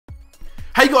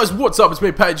Hey guys, what's up? It's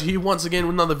me, Paige, here once again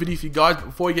with another video for you guys. But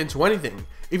before we get into anything,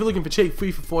 if you're looking for cheap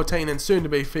FIFA 14 and soon to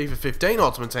be FIFA 15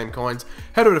 Ultimate Team coins,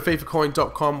 head over to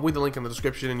FIFAcoin.com with the link in the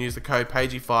description and use the code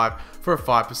PAGE5 for a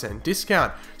 5%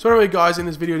 discount. So anyway guys, in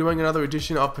this video we're doing another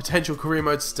edition of Potential Career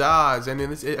Mode Stars, and in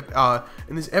this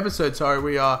episode,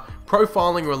 we are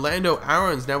profiling Rolando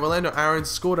Aarons. Now Rolando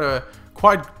Aarons scored a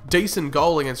quite decent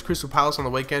goal against Crystal Palace on the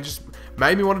weekend. Just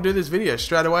made me want to do this video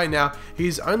straight away. Now,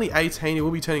 he's only 18, he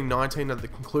will be turning 19 at the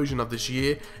conclusion of this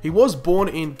year. He was born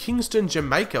in Kingston,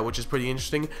 Jamaica, which is pretty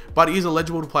interesting, but he is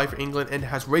eligible to play for England and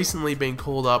has recently been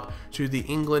called up to the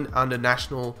England under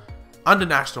 20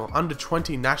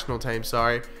 national team,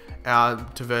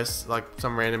 to verse like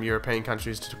some random European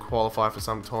countries to qualify for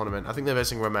some tournament. I think they're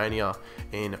versing Romania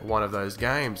in one of those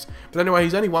games. But anyway,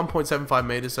 he's only 1.75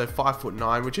 meters, so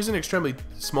 5'9", which isn't extremely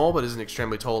small, but isn't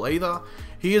extremely tall either.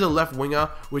 He is a left winger,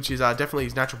 which is definitely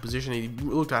his natural position. He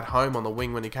looked at home on the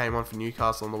wing when he came on for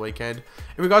Newcastle on the weekend.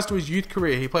 In regards to his youth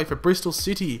career, he played for Bristol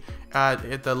City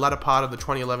at the latter part of the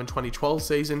 2011-2012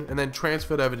 season, and then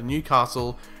transferred over to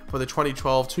Newcastle for the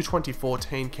 2012 to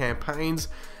 2014 campaigns,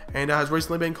 and has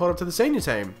recently been called up to the senior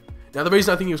team. Now, the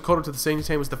reason I think he was called up to the senior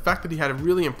team was the fact that he had a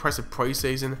really impressive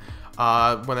pre-season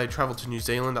when they travelled to New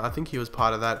Zealand. I think he was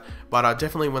part of that, but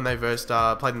definitely when they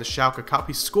played in the Schalke Cup,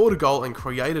 he scored a goal and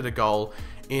created a goal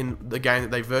in the game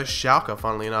that they versed Schalke,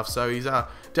 funnily enough. So he's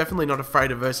definitely not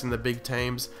afraid of versing the big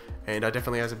teams, and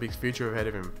definitely has a big future ahead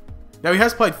of him. Now, he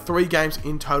has played 3 games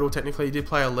in total. Technically, he did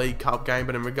play a League Cup game,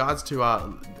 but in regards to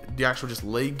the actual just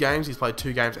league games, he's played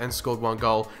 2 games and scored 1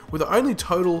 goal, with the only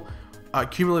total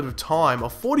cumulative time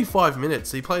of 45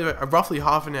 minutes. He played about roughly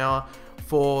half an hour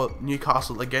for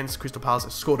Newcastle against Crystal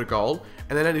Palace, scored a goal,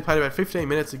 and then only played about 15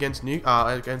 minutes against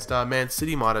Man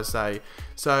City, might I say.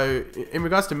 So in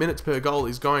regards to minutes per goal,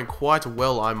 he's going quite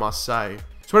well, I must say.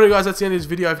 So anyway guys, that's the end of this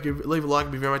video. If you could leave a like,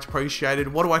 it'd be very much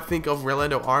appreciated. What do I think of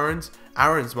Rolando Aarons,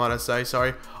 might I say,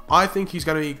 sorry. I think he's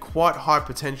going to be quite high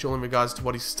potential in regards to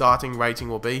what his starting rating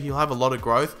will be. He'll have a lot of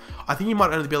growth. I think he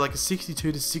might only be like a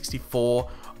 62 to 64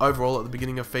 overall at the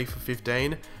beginning of FIFA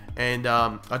 15. And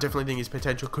I definitely think his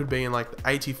potential could be in like the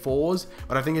 84s.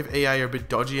 But I think if EA are a bit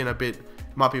dodgy and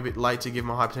might be a bit late to give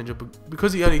him a high potential,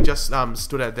 because he only just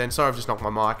stood out then. Sorry, I've just knocked my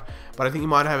mic. But I think he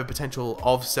might have a potential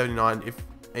of 79 if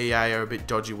EA are a bit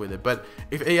dodgy with it. But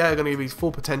if EA are going to give his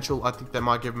full potential, I think they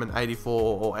might give him an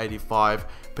 84 or 85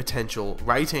 potential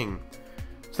rating.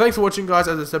 So thanks for watching guys.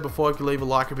 As I said before, if you leave a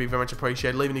like, it'd be very much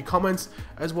appreciated. Leave any comments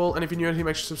as well, and if you're new here,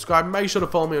 make sure to subscribe. Make sure to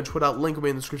follow me on Twitter, link will be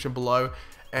in the description below,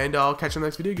 and I'll catch you in the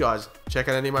next video guys. Check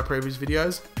out any of my previous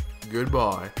videos.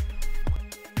 Goodbye.